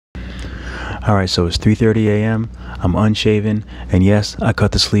Alright, so it's 3:30 a.m. I'm unshaven, and yes, I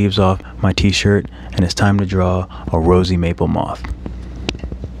cut the sleeves off my t-shirt, and it's time to draw a rosy maple moth.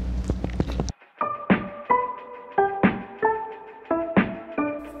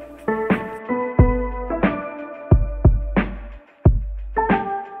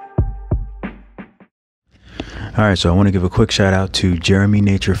 Alright, so I want to give a quick shout out to Jeremy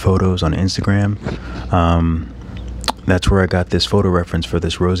Nature Photos on Instagram. That's where I got this photo reference for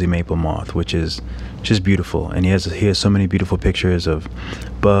this rosy maple moth, which is just beautiful. And he has so many beautiful pictures of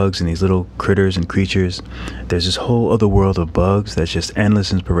bugs and these little critters and creatures. There's this whole other world of bugs that's just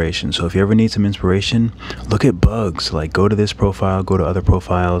endless inspiration. So if you ever need some inspiration, look at bugs. Like, go to this profile, go to other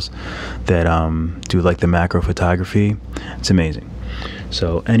profiles that do like the macro photography. It's amazing.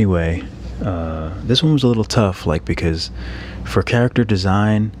 So anyway, this one was a little tough, like, because for character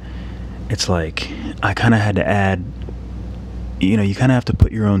design, it's like I kind of had to add, you know, you kind of have to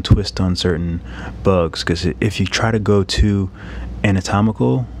put your own twist on certain bugs, because if you try to go too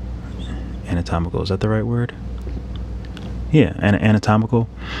anatomical, is that the right word? Yeah, anatomical.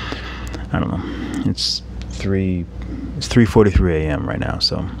 I don't know. It's 3:43 a.m. right now,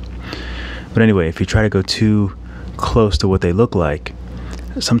 so. But anyway, if you try to go too close to what they look like,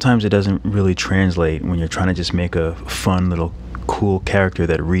 sometimes it doesn't really translate when you're trying to just make a fun little cool character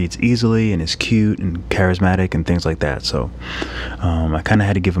that reads easily and is cute and charismatic and things like that. So I kind of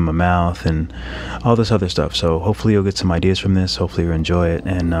had to give him a mouth and all this other stuff. So hopefully you'll get some ideas from this. Hopefully you'll enjoy it.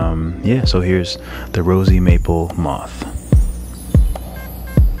 And yeah, so here's the rosy maple moth.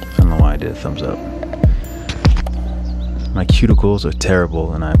 I don't know why I did a thumbs up. My cuticles are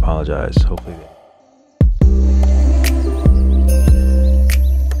terrible and I apologize. Hopefully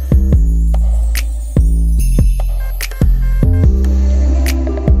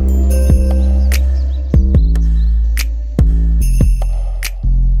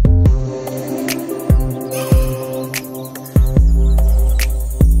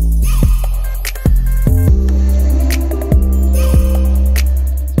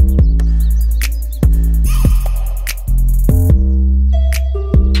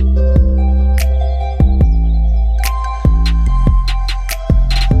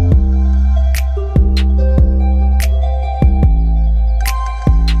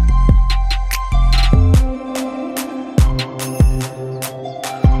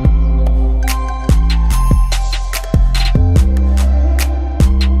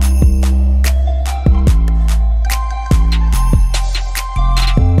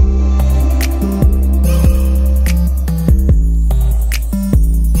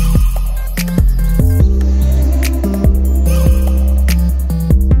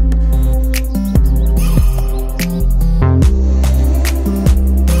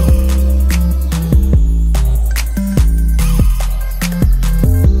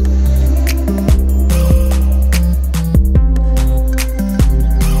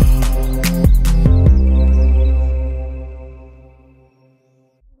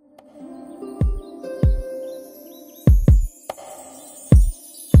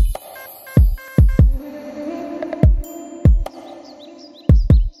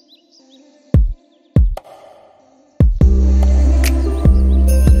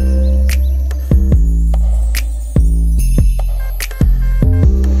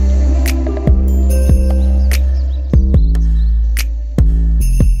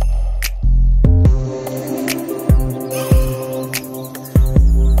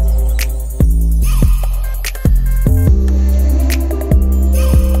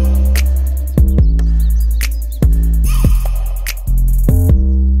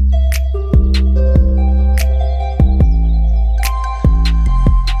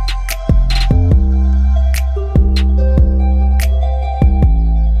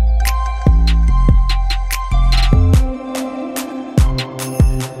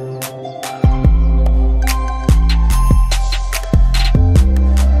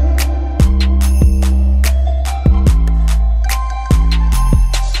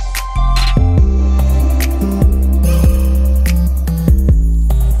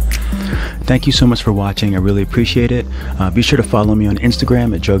thank you so much for watching. I really appreciate it. Be sure to follow me on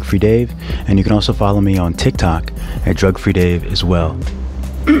Instagram at drugfreedave, and you can also follow me on TikTok at drugfreedave as well.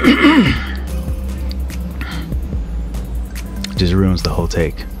 Just ruins the whole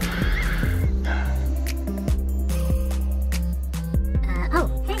take.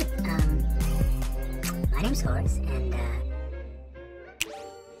 Oh, hey, my name's Horace, and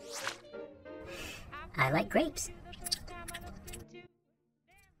I like grapes.